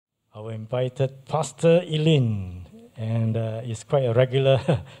our invited Pastor Ee-lyn, and is quite a regular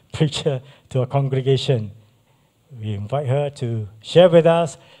preacher to our congregation. We invite her to share with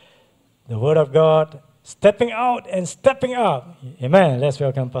us the Word of God, stepping out and stepping up. Amen. Let's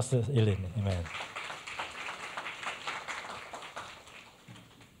welcome Pastor Ee-lyn. Amen.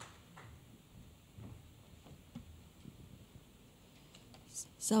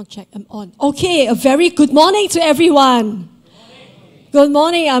 Sound check, I'm on. Okay, a very good morning to everyone. Good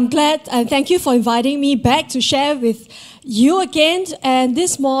morning. I'm glad and thank you for inviting me back to share with you again. And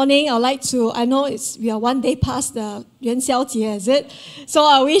this morning, I'd like to, I know we are one day past the Yuan Xiao Jie, is it? So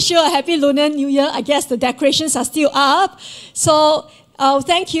I wish you a happy Lunar New Year. I guess the decorations are still up. So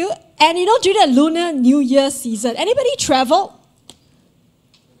thank you. And during the Lunar New Year season, anybody travel?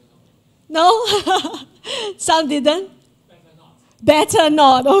 No? Some didn't? Better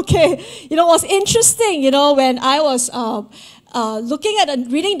not. Okay. It was interesting, when I was looking at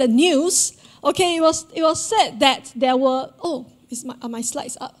and reading the news. Okay, it was said that there were, are my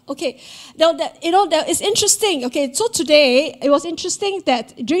slides up? Okay, that it's interesting. Okay, so today it was interesting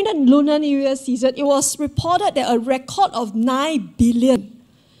that during the Lunar New Year season, it was reported that a record of 9 billion.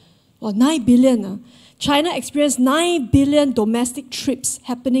 Well, 9 billion. China experienced 9 billion domestic trips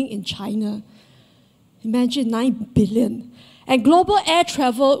happening in China. Imagine 9 billion. And global air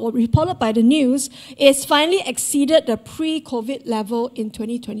travel, reported by the news, is finally exceeded the pre-COVID level in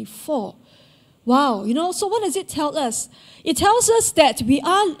 2024. Wow, so what does it tell us? It tells us that we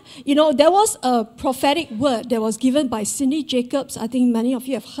are, there was a prophetic word that was given by Cindy Jacobs. I think many of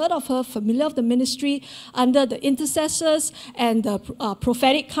you have heard of her, familiar with the ministry under the intercessors and the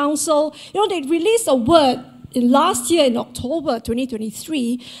prophetic council. They released a word last year in October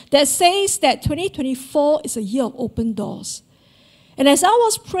 2023 that says that 2024 is a year of open doors. And as I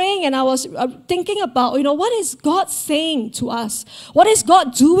was praying and I was thinking about, what is God saying to us? What is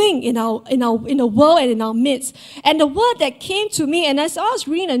God doing in the world and in our midst? And the word that came to me, and as I was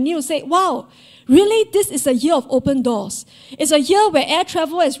reading the news, say, wow, really, this is a year of open doors. It's a year where air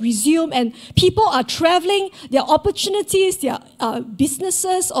travel has resumed and people are traveling, their opportunities, their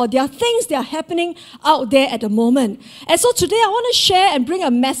businesses, or their things that are happening out there at the moment. And so today I want to share and bring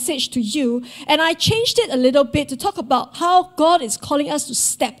a message to you. And I changed it a little bit to talk about how God is calling us to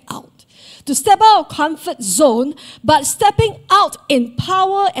step out. To step out of comfort zone, but stepping out in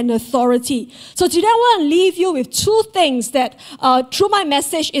power and authority. So today I want to leave you with two things that through my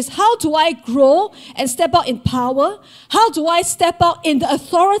message is how do I grow and step out in power? How do I step out in the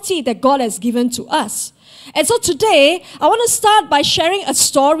authority that God has given to us? And so today I want to start by sharing a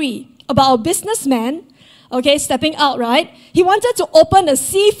story about a businessman, stepping out, right? He wanted to open a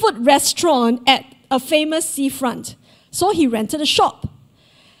seafood restaurant at a famous seafront. So he rented a shop.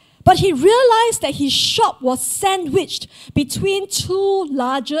 But he realized that his shop was sandwiched between two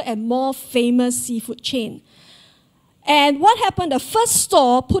larger and more famous seafood chains. And what happened? The first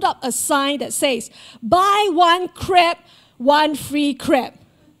store put up a sign that says, buy one crab, one free crab.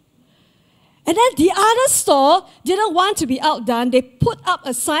 And then the other store didn't want to be outdone. They put up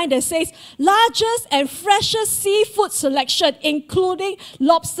a sign that says, largest and freshest seafood selection, including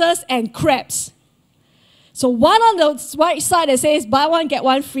lobsters and crabs. So one on the right side that says, buy one, get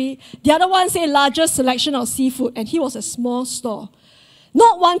one free. The other one says, largest selection of seafood. And he was a small store.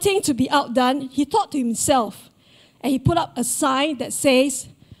 Not wanting to be outdone, he thought to himself, and he put up a sign that says,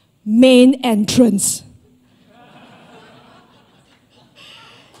 main entrance.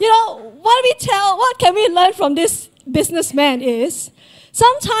 What can we learn from this businessman is,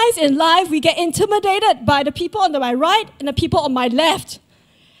 sometimes in life we get intimidated by the people on my right and the people on my left.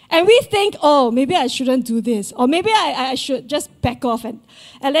 And we think, maybe I shouldn't do this. Or maybe I should just back off and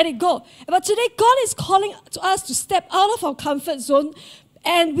let it go. But today, God is calling to us to step out of our comfort zone.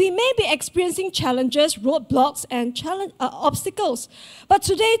 And we may be experiencing challenges, roadblocks, and obstacles. But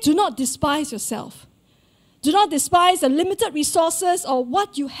today, do not despise yourself. Do not despise the limited resources or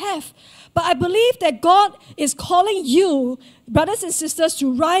what you have. But I believe that God is calling you, brothers and sisters,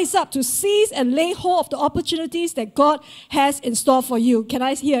 to rise up, to seize and lay hold of the opportunities that God has in store for you. Can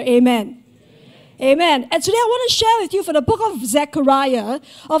I hear amen? Amen. And today I want to share with you from the book of Zechariah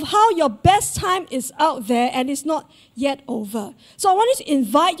of how your best time is out there and it's not yet over. So I want to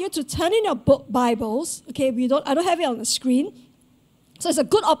invite you to turn in your Bibles. Okay, I don't have it on the screen. So it's a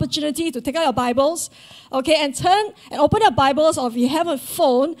good opportunity to take out your Bibles, and turn and open your Bibles, or if you have a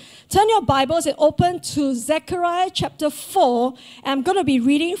phone, turn your Bibles and open to Zechariah chapter 4. And I'm going to be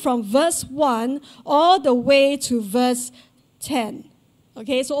reading from verse 1 all the way to verse 10.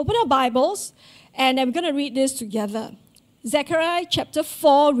 Okay, so open your Bibles, and I'm going to read this together. Zechariah chapter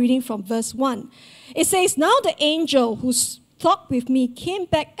 4, reading from verse 1. It says, now the angel who talked with me came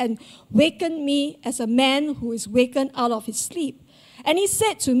back and wakened me as a man who is wakened out of his sleep. And he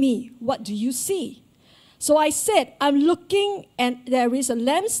said to me, "What do you see?" So I said, "I'm looking, and there is a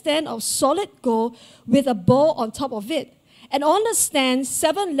lampstand of solid gold with a bowl on top of it. And on the stand,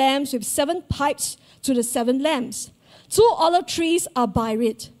 7 lamps with 7 pipes to the 7 lamps. 2 olive trees are by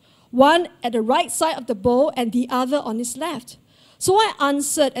it, one at the right side of the bowl and the other on its left." So I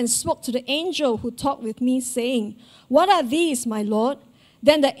answered and spoke to the angel who talked with me, saying, "What are these, my Lord?"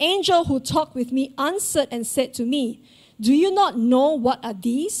 Then the angel who talked with me answered and said to me, "Do you not know what are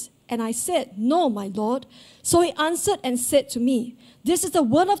these?" And I said, "No, my Lord." So he answered and said to me, "This is the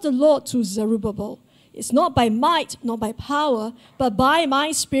word of the Lord to Zerubbabel. It's not by might nor by power, but by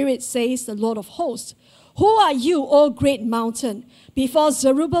my Spirit, says the Lord of hosts. Who are you, O great mountain? Before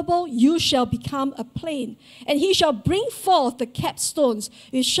Zerubbabel you shall become a plain, and he shall bring forth the capstones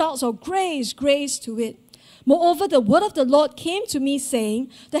with shouts of grace, grace to it." Moreover, the word of the Lord came to me, saying,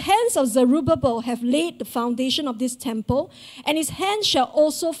 "The hands of Zerubbabel have laid the foundation of this temple, and his hand shall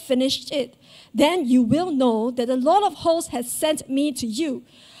also finish it. Then you will know that the Lord of hosts has sent me to you.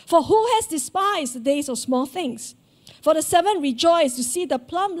 For who has despised the days of small things? For the 7 rejoice to see the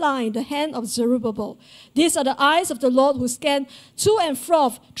plumb line in the hand of Zerubbabel. These are the eyes of the Lord who scan to and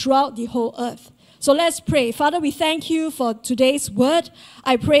fro throughout the whole earth." So let's pray. Father, we thank you for today's word.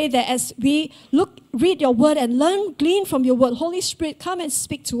 I pray that as we read your word and glean from your word, Holy Spirit, come and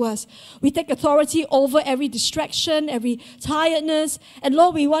speak to us. We take authority over every distraction, every tiredness. And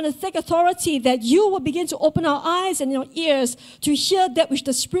Lord, we want to take authority that you will begin to open our eyes and our ears to hear that which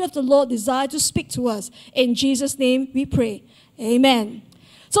the Spirit of the Lord desires to speak to us. In Jesus' name we pray. Amen.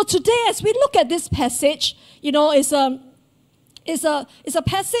 So today, as we look at this passage, it's a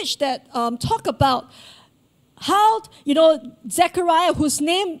passage that talk about how, Zechariah, whose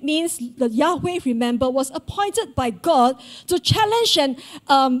name means the Yahweh remember, was appointed by God to challenge and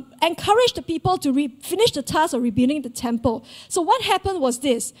encourage the people to finish the task of rebuilding the temple. So what happened was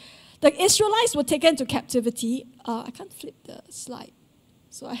this. The Israelites were taken to captivity. I can't flip the slide,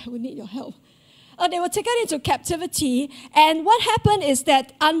 so I will need your help. They were taken into captivity, and what happened is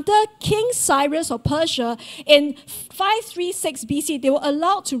that under King Cyrus of Persia in 536 BC, they were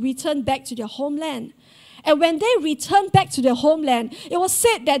allowed to return back to their homeland. And when they returned back to their homeland, it was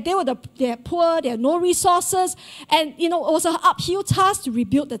said that they are poor, they had no resources, and it was an uphill task to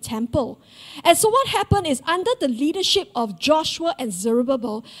rebuild the temple. And so what happened is, under the leadership of Joshua and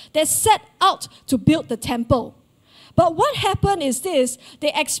Zerubbabel, they set out to build the temple. But what happened is this: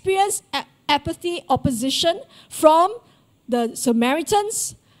 they experienced apathy, opposition from the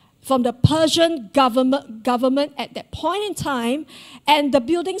Samaritans, from the Persian government at that point in time, and the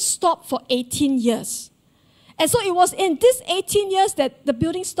building stopped for 18 years. And so it was in these 18 years that the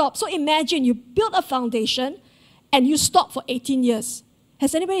building stopped. So imagine you build a foundation and you stop for 18 years.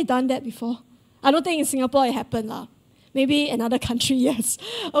 Has anybody done that before? I don't think in Singapore it happened. Maybe in other country, yes.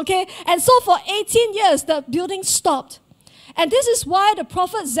 Okay? And so for 18 years, the building stopped. And this is why the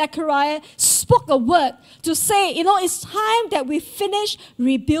prophet Zechariah spoke a word to say, it's time that we finish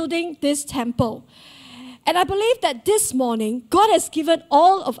rebuilding this temple. And I believe that this morning, God has given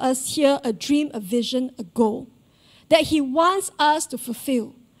all of us here a dream, a vision, a goal that He wants us to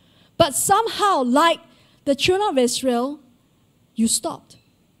fulfill. But somehow, like the children of Israel, you stopped.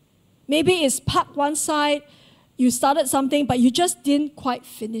 Maybe it's parked one side, you started something, but you just didn't quite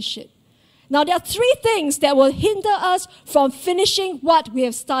finish it. Now, there are 3 things that will hinder us from finishing what we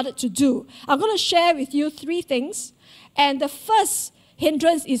have started to do. I'm going to share with you 3 things. And the first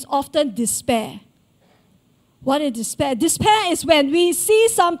hindrance is often despair. What is despair? Despair is when we see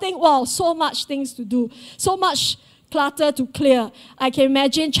something, wow, so much things to do, so much clutter to clear. I can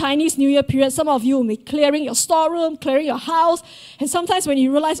imagine Chinese New Year period, some of you will be clearing your storeroom, clearing your house, and sometimes when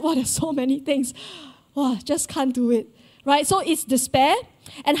you realize, there's so many things, just can't do it, right? So it's despair.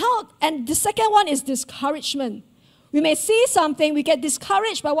 And the second one is discouragement. We may see something, we get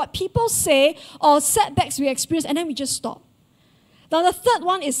discouraged by what people say or setbacks we experience, and then we just stop. Now, the third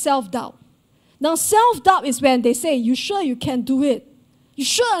one is self-doubt. Now, self-doubt is when they say, "You sure you can do it? You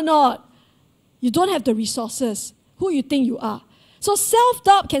sure or not? You don't have the resources. Who you think you are?" So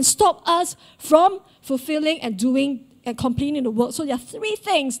self-doubt can stop us from fulfilling and doing and completing the work. So there are 3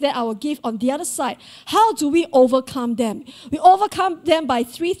 things that I will give on the other side. How do we overcome them? We overcome them by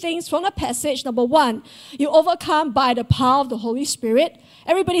 3 things from the passage. Number 1, you overcome by the power of the Holy Spirit.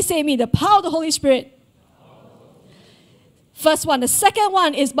 Everybody say me, the power of the Holy Spirit. First one. The second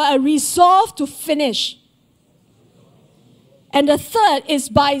one is by a resolve to finish. And the third is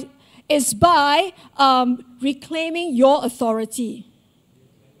by reclaiming your authority.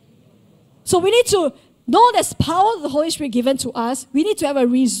 So we need to know there's power of the Holy Spirit given to us. We need to have a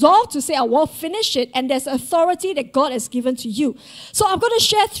resolve to say, I won't finish it, and there's authority that God has given to you. So I'm going to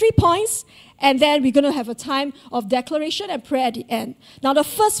share 3 points, and then we're going to have a time of declaration and prayer at the end. Now, the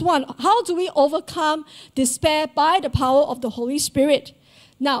first one, how do we overcome despair by the power of the Holy Spirit?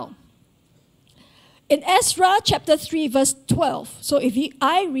 Now, in Ezra chapter 3 verse 12, so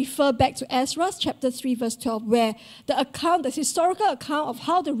I refer back to Ezra chapter 3 verse 12, where the historical account of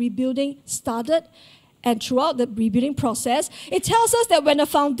how the rebuilding started and throughout the rebuilding process, it tells us that when the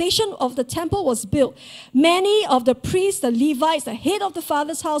foundation of the temple was built, many of the priests, the Levites, the head of the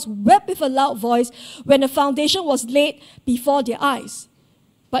father's house, wept with a loud voice when the foundation was laid before their eyes.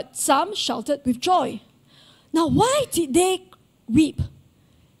 But some shouted with joy. Now, why did they weep?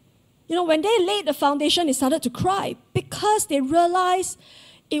 You know, when they laid the foundation, they started to cry because they realized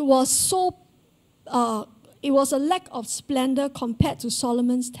it was a lack of splendor compared to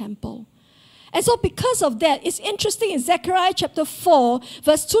Solomon's temple. And so because of that, it's interesting in Zechariah chapter 4,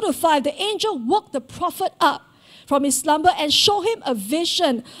 verse 2 to 5, the angel woke the prophet up from his slumber and showed him a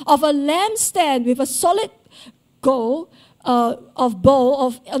vision of a lampstand with a solid gold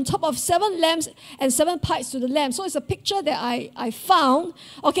on top of 7 lamps and 7 pipes to the lamp. So it's a picture that I found,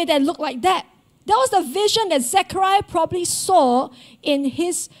 okay, that looked like that. That was the vision that Zechariah probably saw in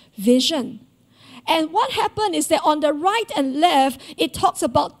his vision. And what happened is that on the right and left, it talks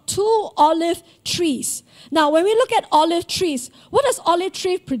about 2 olive trees. Now, when we look at olive trees, what does olive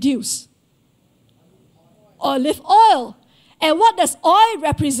tree produce? Olive oil. And what does oil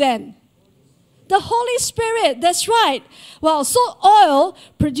represent? The Holy Spirit, that's right. Well, so oil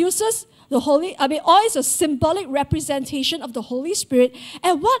produces oil is a symbolic representation of the Holy Spirit.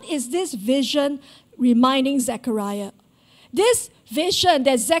 And what is this vision reminding Zechariah? This vision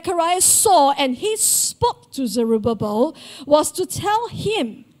that Zechariah saw and he spoke to Zerubbabel was to tell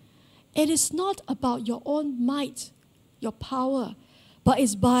him, it is not about your own might, your power, but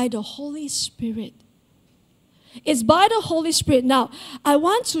it's by the Holy Spirit. It's by the Holy Spirit. Now, I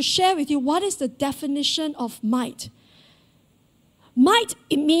want to share with you what is the definition of might. Might,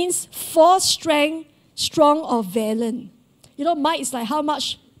 it means force, strength, strong or valiant. You know, might is like how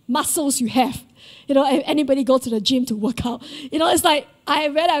much muscles you have. You know, if anybody go to the gym to work out. You know, it's like, I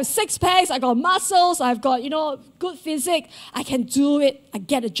have 6 packs, I got muscles, I've got, good physique. I can do it. I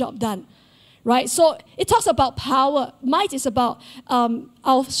get the job done. Right? So it talks about power. Might is about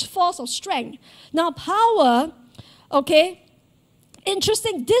our force or strength. Now, power, okay,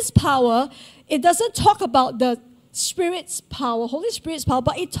 interesting, this power, it doesn't talk about the Spirit's power, Holy Spirit's power,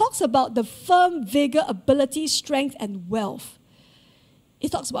 but it talks about the firm vigor, ability, strength, and wealth.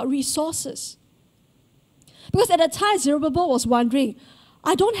 It talks about resources. Because at the time, Zerubbabel was wondering,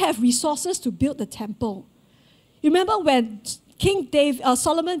 I don't have resources to build the temple. You remember when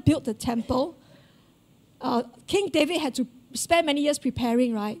Solomon built the temple, King David had to spend many years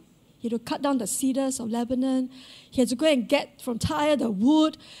preparing, right? He had to cut down the cedars of Lebanon. He had to go and get from Tyre the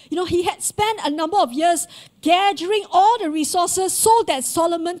wood. You know, he had spent a number of years gathering all the resources so that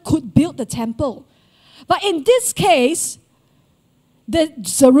Solomon could build the temple. But in this case,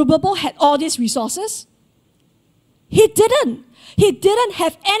 Zerubbabel had all these resources. He didn't. He didn't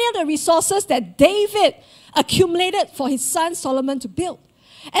have any of the resources that David accumulated for his son Solomon to build.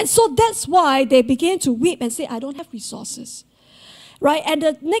 And so that's why they began to weep and say, I don't have resources. Right? And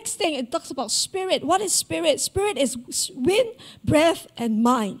the next thing, it talks about spirit. What is spirit? Spirit is wind, breath, and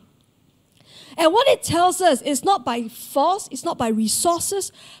mind. And what it tells us is not by force, it's not by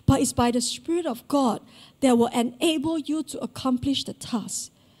resources, but it's by the Spirit of God that will enable you to accomplish the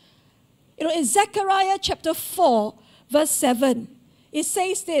task. You know, in Zechariah chapter 4, verse 7, it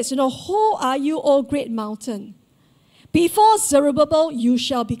says this, who are you, O great mountain? Before Zerubbabel, you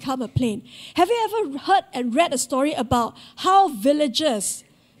shall become a plain. Have you ever heard and read a story about how villagers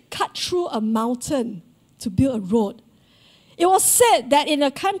cut through a mountain to build a road? It was said that in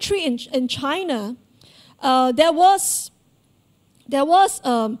a country in China, there was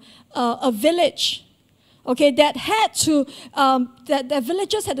a village, okay, that had to, that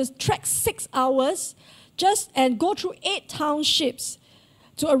villagers had to trek 6 hours and go through 8 townships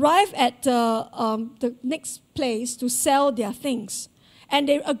to arrive at the next place to sell their things. And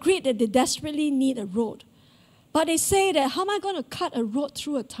they agreed that they desperately need a road. But they say that, how am I going to cut a road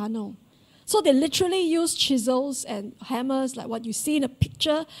through a tunnel? So they literally use chisels and hammers, like what you see in a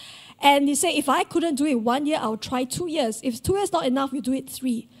picture. And they say, if I couldn't do it 1 year, I'll try 2 years. If 2 years not enough, you do it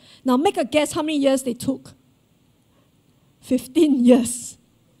 3. Now make a guess how many years they took. 15 years.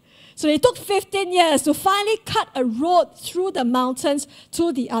 So it took 15 years to finally cut a road through the mountains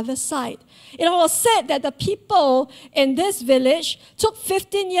to the other side. It was said that the people in this village took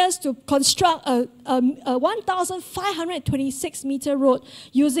 15 years to construct a 1,526 meter road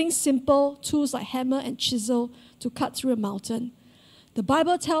using simple tools like hammer and chisel to cut through a mountain. The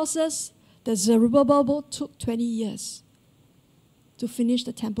Bible tells us that Zerubbabel took 20 years to finish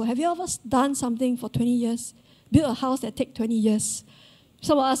the temple. Have you ever done something for 20 years? Build a house that takes 20 years?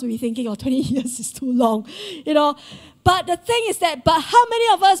 Some of us will be thinking, 20 years is too long, But the thing is that, but how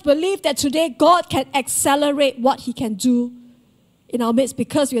many of us believe that today God can accelerate what He can do in our midst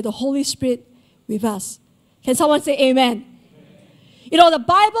because we have the Holy Spirit with us? Can someone say amen? Amen. The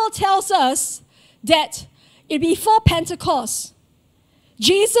Bible tells us that before Pentecost,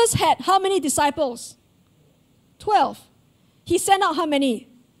 Jesus had how many disciples? 12. He sent out how many?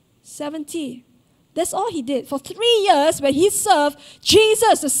 70. That's all He did. For 3 years, when He served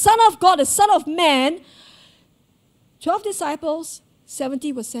Jesus, the Son of God, the Son of Man, 12 disciples,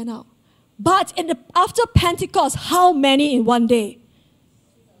 70 were sent out. But after Pentecost, how many in one day?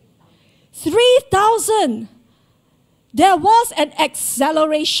 3,000. There was an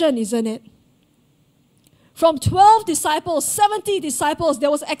acceleration, isn't it? From 12 disciples, 70 disciples,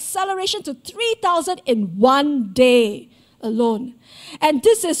 there was acceleration to 3,000 in one day alone. And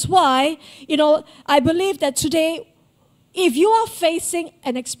this is why, I believe that today, if you are facing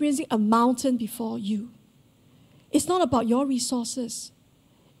and experiencing a mountain before you, it's not about your resources.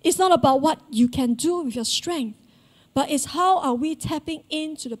 It's not about what you can do with your strength, but it's how are we tapping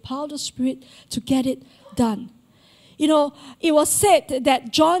into the power of the Spirit to get it done. It was said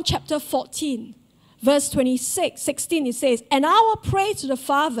that John chapter 14, verse 16, it says, "And I will pray to the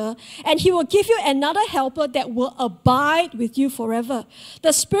Father, and He will give you another helper that will abide with you forever.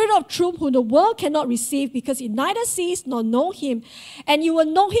 The Spirit of truth whom the world cannot receive because it neither sees nor know Him. And you will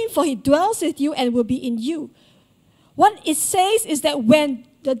know Him, for He dwells with you and will be in you." What it says is that when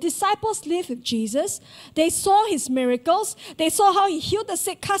the disciples lived with Jesus, they saw His miracles. They saw how He healed the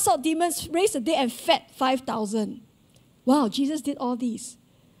sick, cast out demons, raised the dead, and fed 5,000. Wow, Jesus did all these.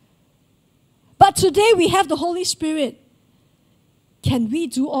 But today we have the Holy Spirit. Can we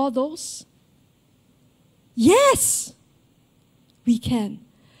do all those? Yes, we can.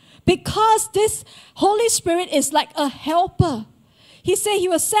 Because this Holy Spirit is like a helper. He said He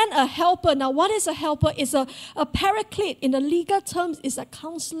will send a helper. Now, what is a helper? It's a paraclete. In the legal terms, it's a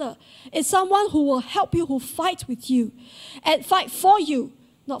counselor. It's someone who will help you, who fight with you. And fight for you,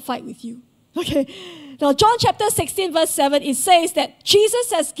 not fight with you. Okay. Now, John chapter 16, verse 7, it says that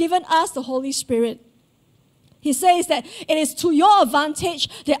Jesus has given us the Holy Spirit. He says that it is to your advantage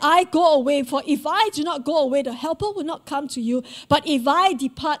that I go away. For if I do not go away, the helper will not come to you. But if I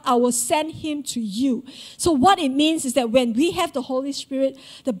depart, I will send him to you. So what it means is that when we have the Holy Spirit,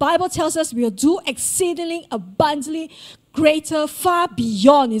 the Bible tells us we will do exceedingly, abundantly, greater, far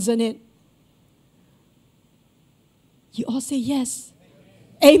beyond, isn't it? You all say yes.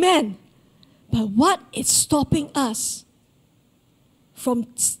 Amen. But what is stopping us from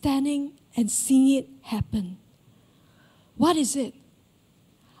standing and seeing it happen? What is it?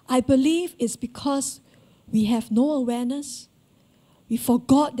 I believe it's because we have no awareness. We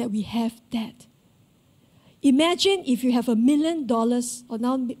forgot that we have that. Imagine if you have $1 million, or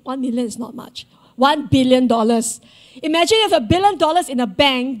now 1 million is not much, $1 billion. Imagine you have $1 billion in a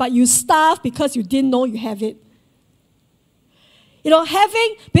bank, but you starve because you didn't know you have it.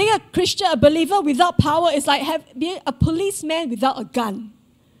 Being a Christian, a believer without power is like being a policeman without a gun.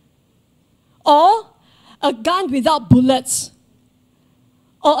 Or a gun without bullets.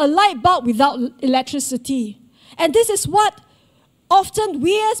 Or a light bulb without electricity. And this is what often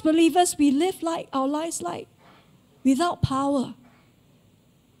we as believers, we live like our lives like, without power.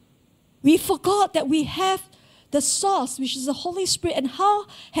 We forgot that we have the source, which is the Holy Spirit, and how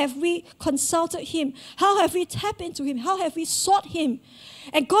have we consulted Him? How have we tapped into Him? How have we sought Him?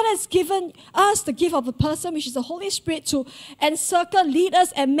 And God has given us the gift of a person, which is the Holy Spirit, to encircle, lead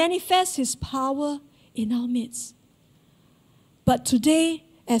us, and manifest His power in our midst. But today,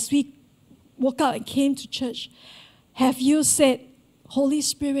 as we woke up and came to church, have you said, Holy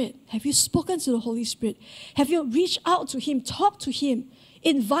Spirit, have you spoken to the Holy Spirit? Have you reached out to Him, talked to Him?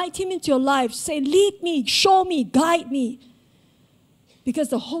 Invite Him into your life. Say, lead me, show me, guide me. Because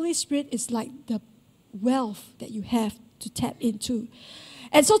the Holy Spirit is like the wealth that you have to tap into.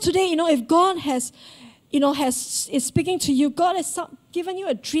 And so today, if God is speaking to you, God has given you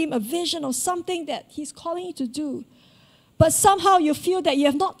a dream, a vision, or something that He's calling you to do. But somehow you feel that you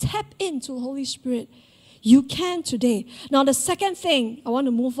have not tapped into the Holy Spirit. You can today. Now, the second thing I want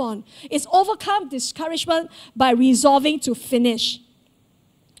to move on is overcome discouragement by resolving to finish.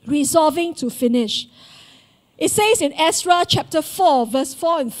 resolving to finish. It says in Ezra chapter 4, verse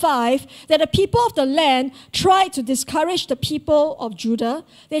 4 and 5, that the people of the land tried to discourage the people of Judah.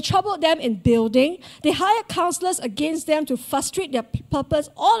 They troubled them in building. They hired counselors against them to frustrate their purpose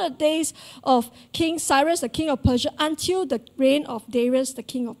all the days of King Cyrus, the king of Persia, until the reign of Darius, the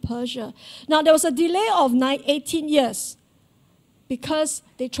king of Persia. Now, there was a delay of 18 years because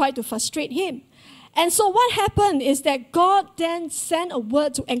they tried to frustrate him. And so what happened is that God then sent a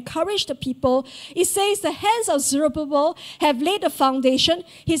word to encourage the people. It says, the hands of Zerubbabel have laid the foundation.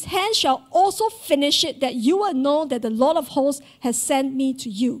 His hands shall also finish it, that you will know that the Lord of hosts has sent me to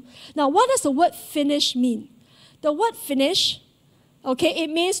you. Now, what does the word finish mean? The word finish, okay, it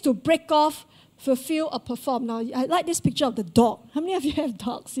means to break off, fulfill, or perform. Now, I like this picture of the dog. How many of you have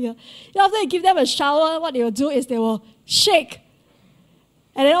dogs here? After you give them a shower, what they will do is they will shake.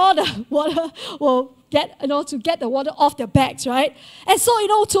 And then all the water will get, to get the water off their backs, right? And so,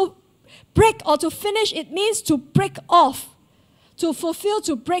 to break or to finish, it means to break off. To fulfill,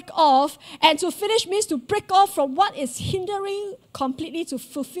 to break off. And to finish means to break off from what is hindering completely to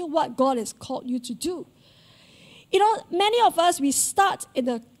fulfill what God has called you to do. Many of us, we start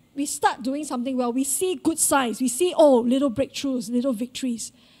doing something well. We see good signs. We see, little breakthroughs, little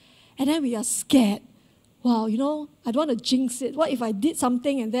victories. And then we are scared. Wow, I don't want to jinx it. What if I did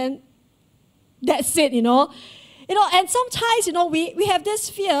something and then that's it, and sometimes, we have this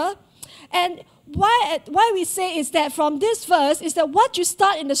fear. And why we say is that from this verse is that what you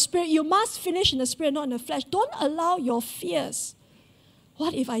start in the Spirit, you must finish in the Spirit, not in the flesh. Don't allow your fears.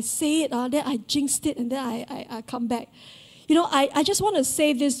 What if I say it, then I jinxed it and then I come back. I just want to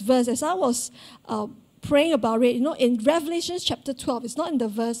say this verse as I was praying about it, in Revelation chapter 12. It's not in the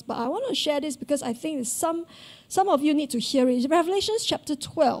verse, but I want to share this because I think some of you need to hear it. Revelation chapter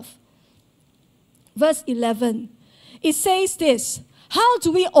 12, verse 11. It says this, how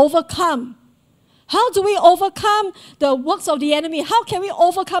do we overcome? How do we overcome the works of the enemy? How can we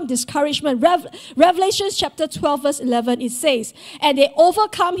overcome discouragement? Revelation chapter 12, verse 11, it says, and they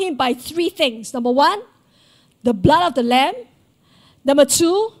overcome him by 3 things. Number 1, the blood of the Lamb. Number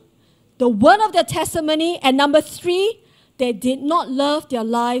 2, the word of their testimony. And number 3, they did not love their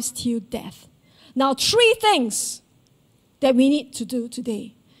lives till death. Now, 3 things that we need to do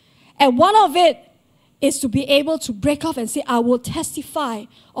today. And one of it is to be able to break off and say, I will testify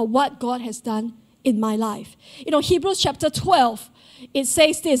of what God has done in my life. Hebrews chapter 12, it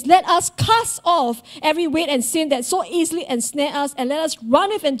says this, let us cast off every weight and sin that so easily ensnare us, and let us run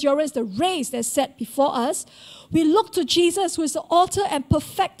with endurance the race that's set before us. We look to Jesus, who is the author and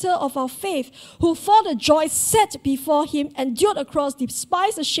perfecter of our faith, who for the joy set before him endured the cross,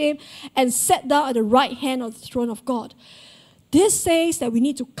 despised the shame, and sat down at the right hand of the throne of God. This says that we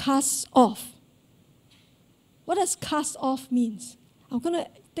need to cast off. What does cast off means? I'm going to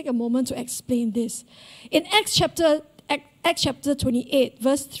take a moment to explain this. In Acts chapter 28,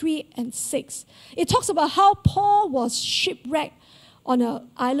 verse 3 and 6, it talks about how Paul was shipwrecked on an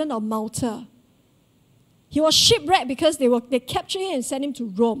island of Malta. He was shipwrecked because they captured him and sent him to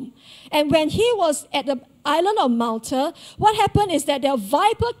Rome. And when he was at the island of Malta, what happened is that the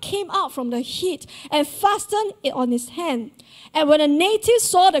viper came out from the heat and fastened it on his hand. And when the natives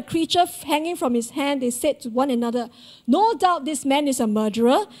saw the creature hanging from his hand, they said to one another, no doubt this man is a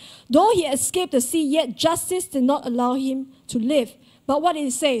murderer. Though he escaped the sea, yet justice did not allow him to live. But what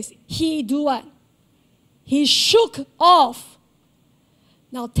it says, he do what? He shook off.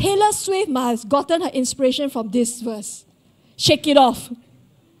 Now, Taylor Swift must have gotten her inspiration from this verse. Shake it off.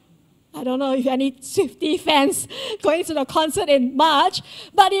 I don't know if any Swiftie fans going to the concert in March,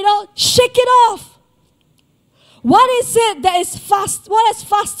 but shake it off. What is it that is fast? What has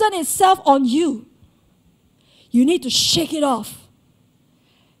fastened itself on you? You need to shake it off.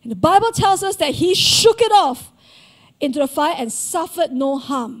 And the Bible tells us that he shook it off into the fire and suffered no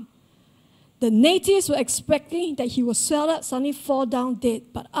harm. The natives were expecting that he would swell up, suddenly fall down dead.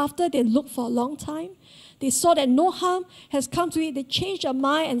 But after they looked for a long time, they saw that no harm has come to it. They changed their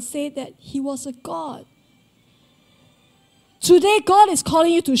mind and said that he was a god. Today, God is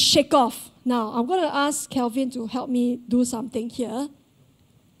calling you to shake off. Now, I'm going to ask Kelvin to help me do something here.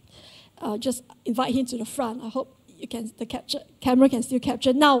 Just invite him to the front. I hope the camera can still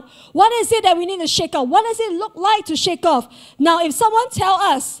capture. Now, what is it that we need to shake off? What does it look like to shake off? Now, if someone tells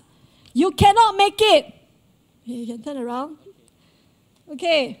us, you cannot make it. You can turn around.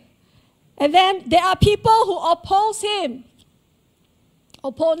 Okay. And then there are people who oppose him.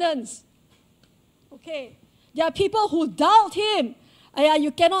 Opponents. Okay. There are people who doubt him.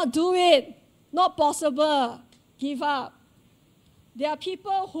 You cannot do it. Not possible. Give up. There are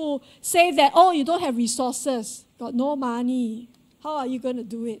people who say that, you don't have resources. Got no money. How are you going to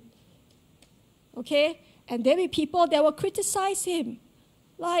do it? Okay? And there will be people that will criticize him.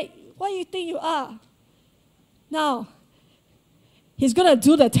 Like, what do you think you are? Now, he's going to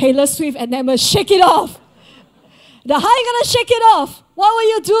do the Taylor Swift and then we'll shake it off. Now, how are you going to shake it off? What will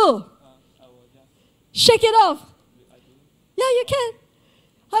you do? Shake it off. Yeah, you can.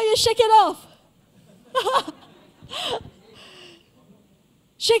 How you shake it off?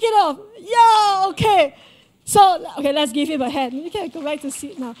 Shake it off. Yeah, okay. So, okay, let's give him a hand. You can go back to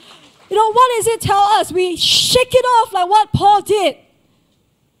seat now. You know, what does it tell us? We shake it off like what Paul did.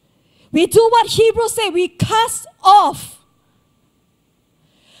 We do what Hebrews say. We cast off.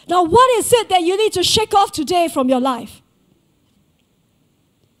 Now, what is it that you need to shake off today from your life?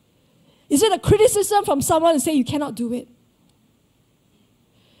 Is it a criticism from someone and say you cannot do it?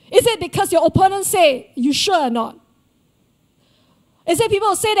 Is it because your opponents say, you sure or not? Is it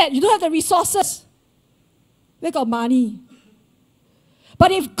people say that you don't have the resources? They got money.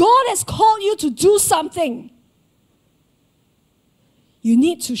 But if God has called you to do something, you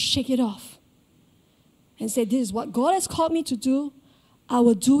need to shake it off and say, this is what God has called me to do. I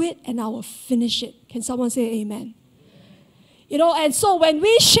will do it and I will finish it. Can someone say amen? You know, and so when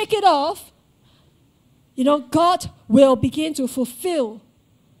we shake it off, you know, God will begin to fulfill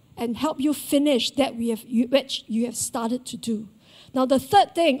and help you finish that which you have started to do. Now, the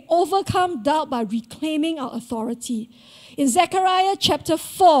third thing, overcome doubt by reclaiming our authority. In Zechariah chapter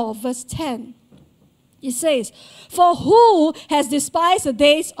 4, verse 10, it says, for who has despised the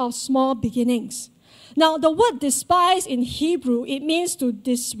days of small beginnings? Now, the word despise in Hebrew, it means to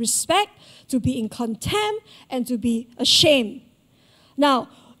disrespect, to be in contempt, and to be ashamed. Now,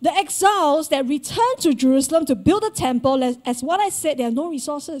 the exiles that returned to Jerusalem to build the temple, as what I said, they have no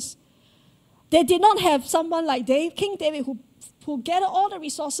resources. They did not have someone like King David who gathered all the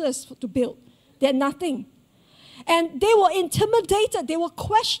resources to build. They had nothing. And they were intimidated. They were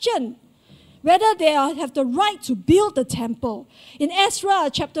questioned whether they have the right to build the temple. In Ezra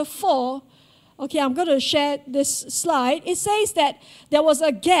chapter 4, okay, I'm going to share this slide. It says that there was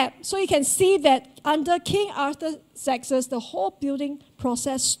a gap. So you can see that under King Artaxerxes, the whole building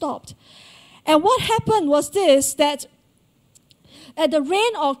process stopped. And what happened was this, that at the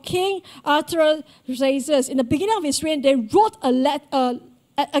reign of King Artaxerxes, in the beginning of his reign, they wrote an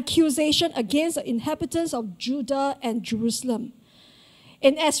accusation against the inhabitants of Judah and Jerusalem.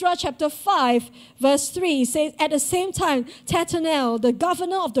 In Ezra chapter 5, verse 3, it says, at the same time, Tatanel, the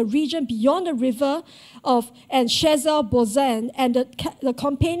governor of the region beyond the river and Shezar-Bozan, and the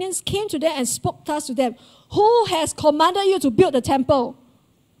companions came to them and spoke thus to them, who has commanded you to build the temple?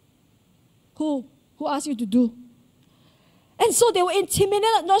 Who asked you to do? And so they were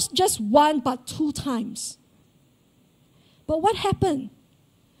intimidated not just one, but 2 times. But what happened?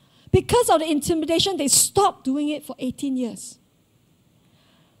 Because of the intimidation, they stopped doing it for 18 years.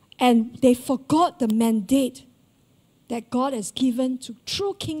 And they forgot the mandate that God has given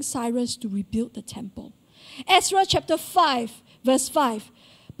through King Cyrus to rebuild the temple. Ezra chapter 5, verse 5.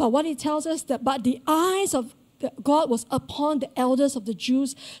 But what it tells us that, but the eyes of God was upon the elders of the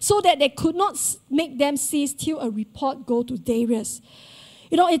Jews, so that they could not make them cease till a report go to Darius.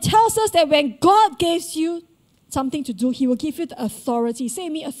 You know, it tells us that when God gives you something to do, He will give you the authority. Say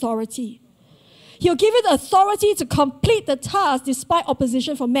me, authority. He'll give you the authority to complete the task despite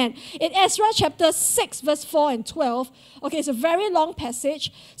opposition from men. In Ezra chapter 6, verse 4 and 12, okay, it's a very long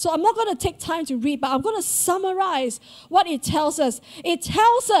passage, so I'm not going to take time to read, but I'm going to summarize what it tells us. It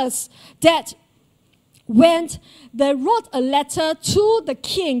tells us that when they wrote a letter to the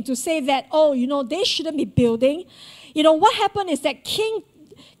king to say that, oh, you know, they shouldn't be building, you know, what happened is that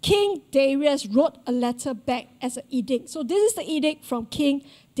King Darius wrote a letter back as an edict. So this is the edict from King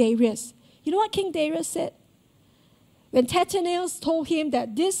Darius. You know what King Darius said? When Tatanel told him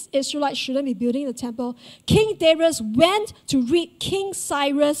that this Israelite shouldn't be building the temple, King Darius went to read King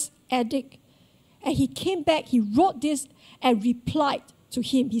Cyrus' edict. And he came back, he wrote this and replied to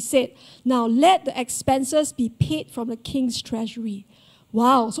him. He said, now let the expenses be paid from the king's treasury.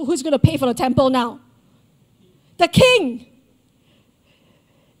 Wow, so who's going to pay for the temple now? The king.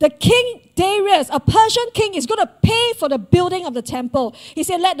 The king Darius, a Persian king, is going to pay for the building of the temple. He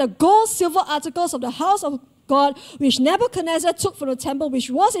said, let the gold, silver articles of the house of God, which Nebuchadnezzar took from the temple, which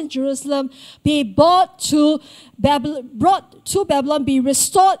was in Jerusalem, be brought to Babylon, be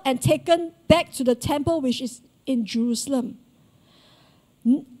restored and taken back to the temple, which is in Jerusalem,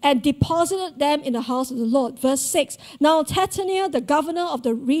 and deposited them in the house of the Lord. Verse 6, now Tatanel, the governor of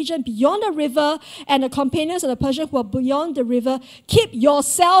the region beyond the river, and the companions of the Persians who are beyond the river, keep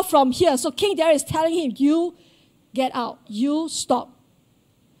yourself from here. So King Darius is telling him, you get out, you stop.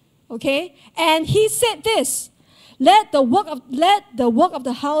 Okay? And he said this, Let the work of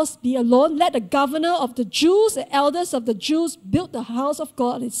the house be alone. Let the governor of the Jews, the elders of the Jews, build the house of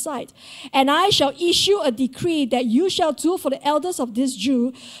God on its site. And I shall issue a decree that you shall do for the elders of this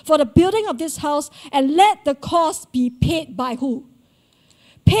Jew, for the building of this house, and let the cost be paid by who?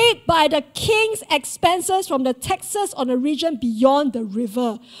 Paid by the king's expenses from the taxes on the region beyond the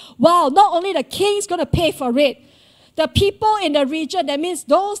river. Wow, not only the king's going to pay for it, the people in the region, that means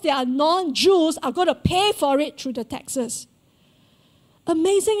those that are non-Jews, are going to pay for it through the taxes.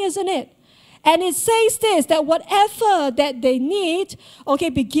 Amazing, isn't it? And it says this, that whatever that they need,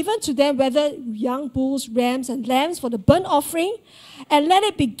 be given to them, whether young bulls, rams, and lambs for the burnt offering, and let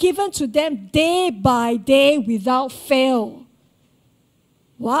it be given to them day by day without fail.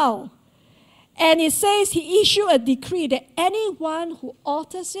 Wow. And it says he issued a decree that anyone who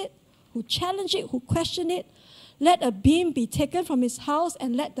alters it, who challenge it, who question it, let a beam be taken from his house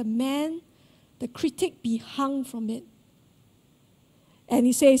and let the man, the critic, be hung from it. And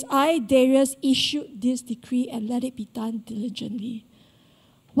he says, I, Darius, issued this decree and let it be done diligently.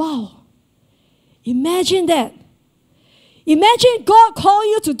 Wow. Imagine that. Imagine God call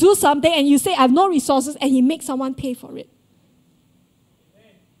you to do something and you say, I have no resources, and he makes someone pay for it.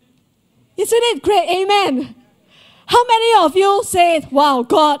 Isn't it great? Amen. How many of you say, wow,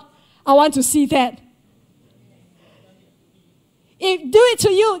 God, I want to see that? If do it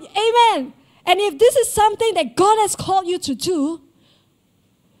to you, amen. And if this is something that God has called you to do,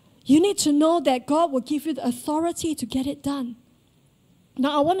 you need to know that God will give you the authority to get it done.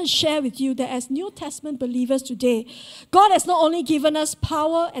 Now, I want to share with you that as New Testament believers today, God has not only given us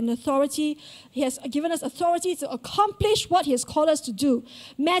power and authority, he has given us authority to accomplish what he has called us to do.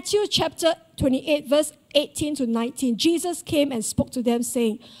 Matthew chapter 28, verse 18 to 19, Jesus came and spoke to them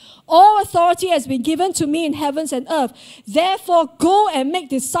saying, all authority has been given to me in heavens and earth. Therefore, go and make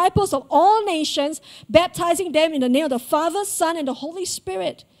disciples of all nations, baptizing them in the name of the Father, Son, and the Holy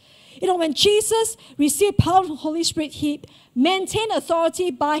Spirit. When Jesus received power from the Holy Spirit, he maintained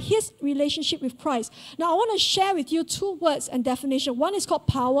authority by his relationship with Christ. Now, I want to share with you two words and definition. One is called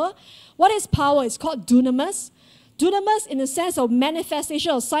power. What is power? It's called dunamis. Dunamis in the sense of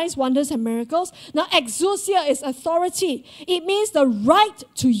manifestation of signs, wonders, and miracles. Now, exousia is authority. It means the right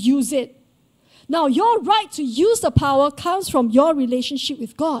to use it. Now, your right to use the power comes from your relationship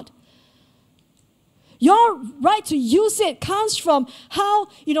with God. Your right to use it comes from how,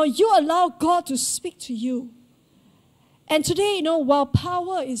 you allow God to speak to you. And today, while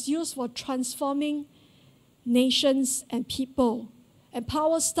power is used for transforming nations and people, and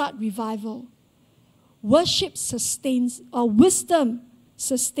power start revival, worship sustains, or wisdom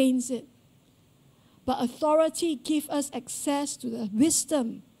sustains it. But authority gives us access to the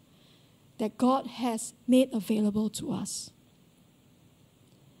wisdom that God has made available to us.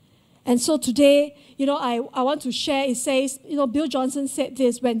 And so today, I want to share, it says, Bill Johnson said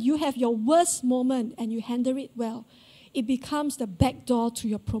this, when you have your worst moment and you handle it well, it becomes the back door to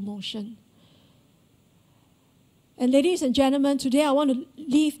your promotion. And ladies and gentlemen, today I want to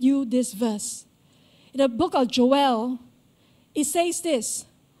leave you this verse. In the book of Joel, it says this.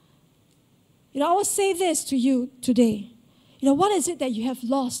 I will say this to you today. What is it that you have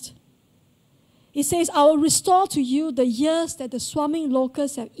lost? It says, I will restore to you the years that the swarming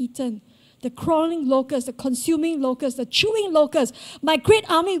locusts have eaten, the crawling locusts, the consuming locusts, the chewing locusts, my great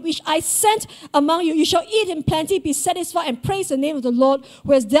army which I sent among you. You shall eat in plenty, be satisfied, and praise the name of the Lord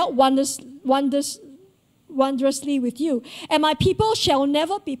who has dealt wondrously with you. And my people shall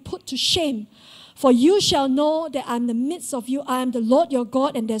never be put to shame, for you shall know that I am in the midst of you. I am the Lord your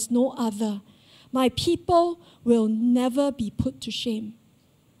God, and there's no other. My people will never be put to shame.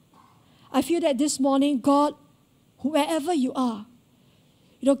 I feel that this morning, God, wherever you are,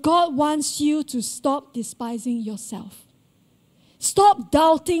 God wants you to stop despising yourself. Stop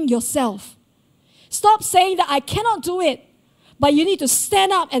doubting yourself. Stop saying that I cannot do it. But you need to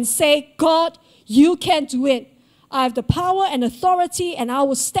stand up and say, God, you can do it. I have the power and authority, and I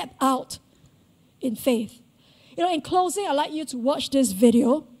will step out in faith. In closing, I'd like you to watch this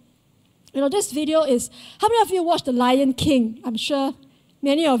video. This video is, how many of you watched The Lion King? I'm sure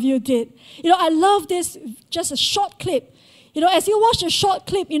many of you did. I love this, just a short clip. As you watch the short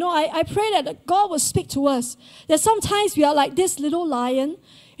clip, I pray that God will speak to us. That sometimes we are like this little lion,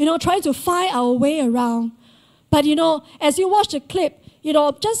 trying to find our way around. But, as you watch the clip,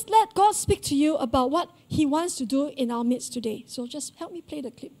 just let God speak to you about what he wants to do in our midst today. So just help me play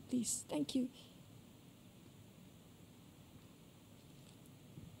the clip, please. Thank you.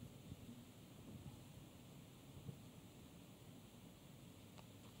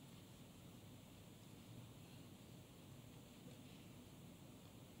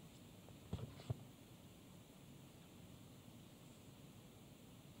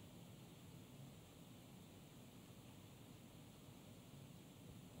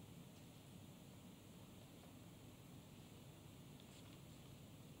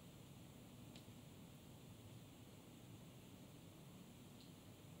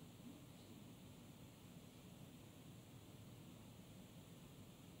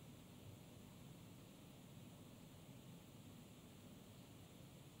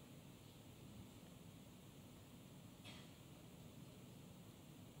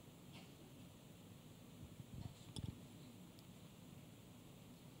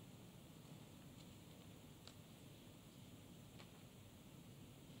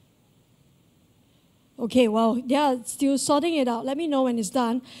 Okay, well, they are still sorting it out. Let me know when it's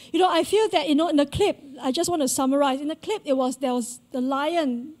done. I feel that, in the clip, I just want to summarize. In the clip, there was the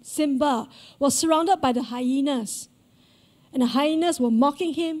lion, Simba, was surrounded by the hyenas. And the hyenas were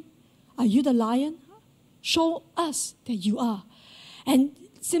mocking him. Are you the lion? Show us that you are. And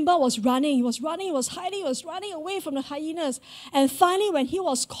Simba was running. He was hiding, he was running away from the hyenas. And finally, when he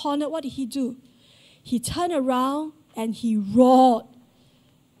was cornered, what did he do? He turned around and he roared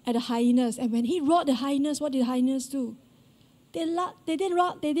at the hyenas. And when he roared the hyenas, what did the hyenas do? They didn't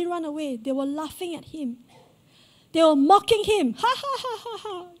run away. They were laughing at him. They were mocking him. Ha, ha, ha, ha,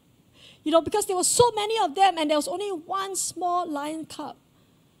 ha. Because there were so many of them and there was only one small lion cub.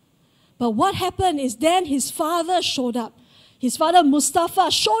 But what happened is then his father showed up. His father,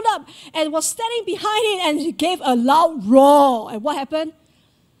 Mustafa, showed up and was standing behind him and he gave a loud roar. And what happened?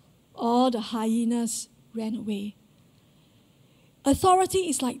 All the hyenas ran away. Authority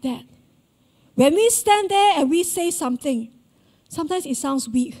is like that. When we stand there and we say something, sometimes it sounds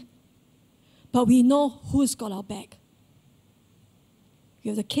weak, but we know who's got our back. We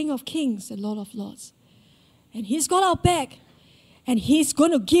have the King of Kings, the Lord of Lords. And He's got our back. And He's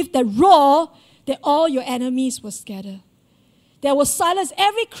going to give the roar that all your enemies will scatter. That will silence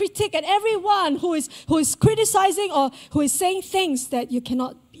every critic and everyone who is criticizing or who is saying things that it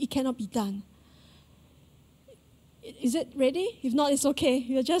cannot be done. Is it ready? If not, it's okay.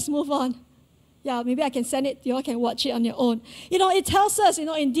 You'll just move on. Yeah, maybe I can send it. You all can watch it on your own. It tells us,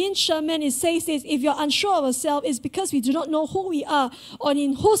 in Dean Sherman, it says this: if you're unsure of ourselves, it's because we do not know who we are or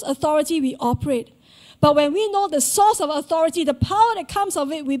in whose authority we operate. But when we know the source of authority, the power that comes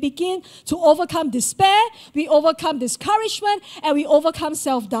of it, we begin to overcome despair, we overcome discouragement, and we overcome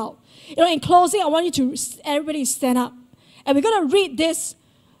self-doubt. In closing, I want you to, everybody stand up. And we're going to read this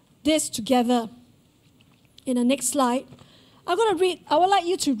together. In the next slide, I would like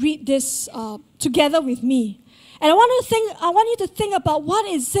you to read this together with me. And I want you to think about what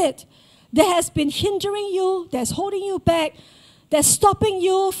is it that has been hindering you, that's holding you back, that's stopping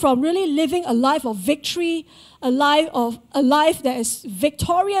you from really living a life of victory, a life that is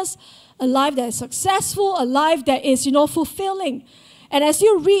victorious, a life that is successful, a life that is, fulfilling. And as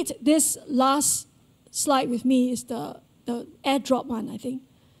you read this last slide with me, is the airdrop one, I think.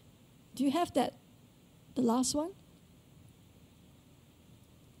 Do you have that? The last one?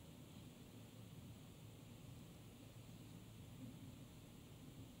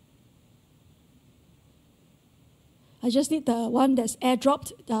 I just need the one that's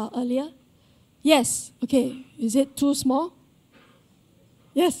airdropped earlier. Yes. Okay. Is it too small?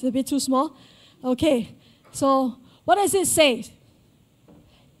 Yes, a bit too small. Okay. So what does it say?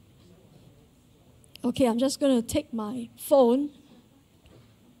 Okay, I'm just going to take my phone.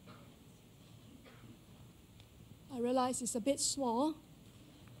 I realize it's a bit small.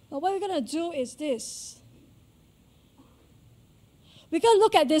 But what we're going to do is this. We're going to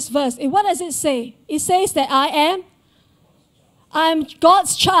look at this verse. And what does it say? It says that I'm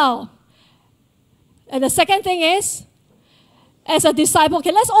God's child. And the second thing is, as a disciple,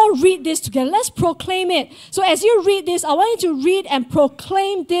 okay, let's all read this together. Let's proclaim it. So as you read this, I want you to read and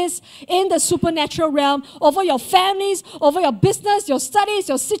proclaim this in the supernatural realm over your families, over your business, your studies,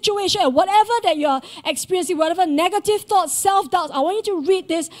 your situation, and whatever that you're experiencing, whatever negative thoughts, self-doubts. I want you to read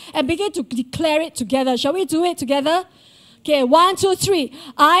this and begin to declare it together. Shall we do it together? Okay, 1, 2, 3.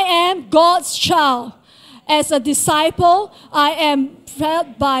 I am God's child. As a disciple, I am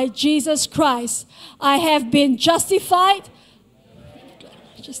fed by Jesus Christ. I have been justified.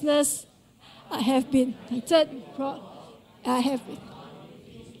 Righteousness. I have been tempted. I have been.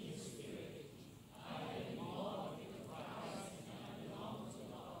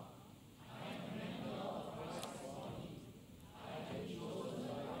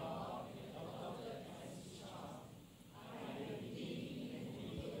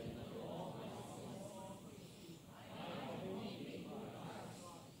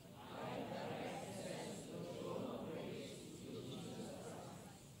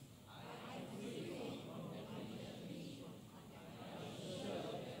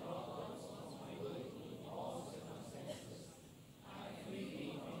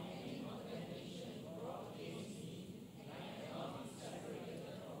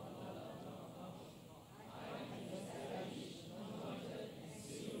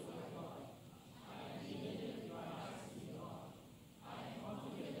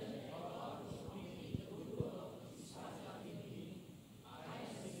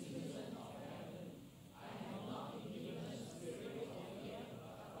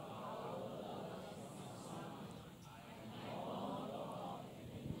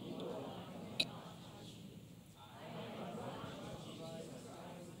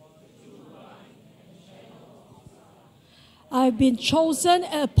 I've been chosen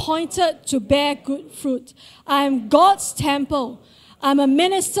and appointed to bear good fruit. I am God's temple. I'm a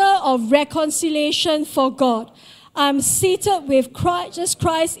minister of reconciliation for God. I'm seated with Jesus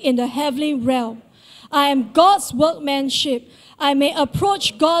Christ in the heavenly realm. I am God's workmanship. I may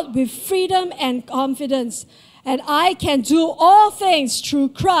approach God with freedom and confidence. And I can do all things through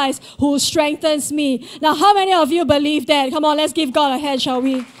Christ who strengthens me. Now, how many of you believe that? Come on, let's give God a hand, shall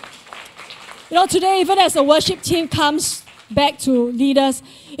we? Today, even as the worship team comes back to lead us,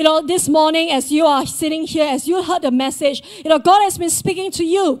 this morning as you are sitting here, as you heard the message, God has been speaking to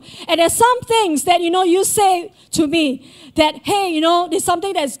you. And there's some things that, you say to me that, hey, there's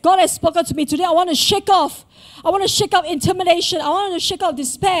something that God has spoken to me today. I want to shake off. I want to shake off intimidation. I want to shake off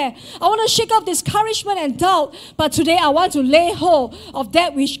despair. I want to shake off discouragement and doubt. But today I want to lay hold of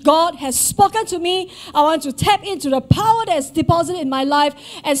that which God has spoken to me. I want to tap into the power that's deposited in my life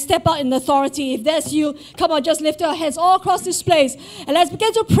and step out in authority. If that's you, come on, just lift your hands all across this place. And let's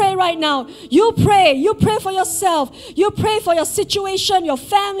begin to pray right now. You pray. You pray for yourself. You pray for your situation, your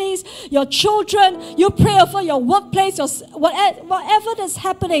families, your children. You pray over your workplace, whatever that's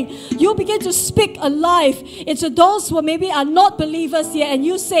happening. You begin to speak a life into those who maybe are not believers yet, and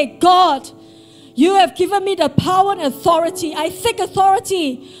you say, God, you have given me the power and authority. I take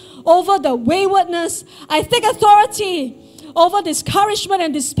authority over the waywardness. I take authority over discouragement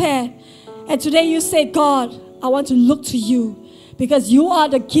and despair. And today you say, God, I want to look to you because you are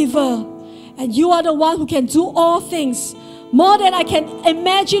the giver and you are the one who can do all things more than I can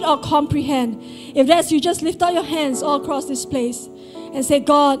imagine or comprehend. If that's you, just lift out your hands all across this place and say,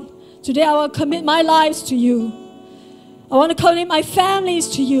 God, today I will commit my lives to you. I want to commit my families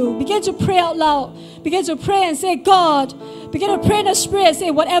to you. Begin to pray out loud. Begin to pray and say, God, begin to pray in the Spirit.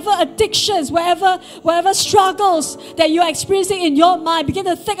 Say, whatever addictions, whatever struggles that you are experiencing in your mind, begin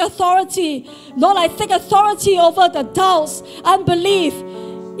to take authority. Lord, I take authority over the doubts, unbelief,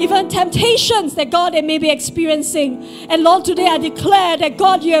 even temptations that God they may be experiencing. And Lord, today I declare that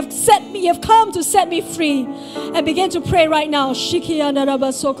God, you have come to set me free. And begin to pray right now. And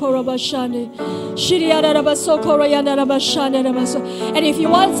if you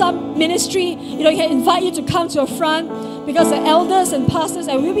want some ministry, you can invite you to come to the front, because the elders and pastors,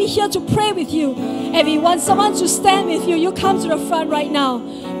 and we'll be here to pray with you. And if you want someone to stand with you, you come to the front right now,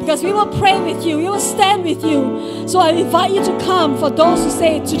 because we will pray with you. We will stand with you. So I invite you to come. For those who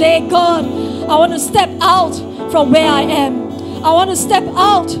say, today, God, I want to step out from where I am. I want to step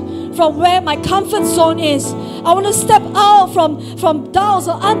out from where my comfort zone is. I want to step out from doubts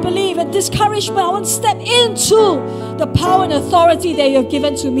or unbelief and discouragement. I want to step into the power and authority that you have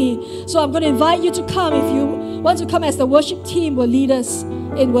given to me. So I'm going to invite you to come if you want to come, as the worship team will lead us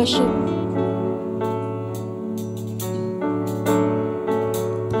in worship.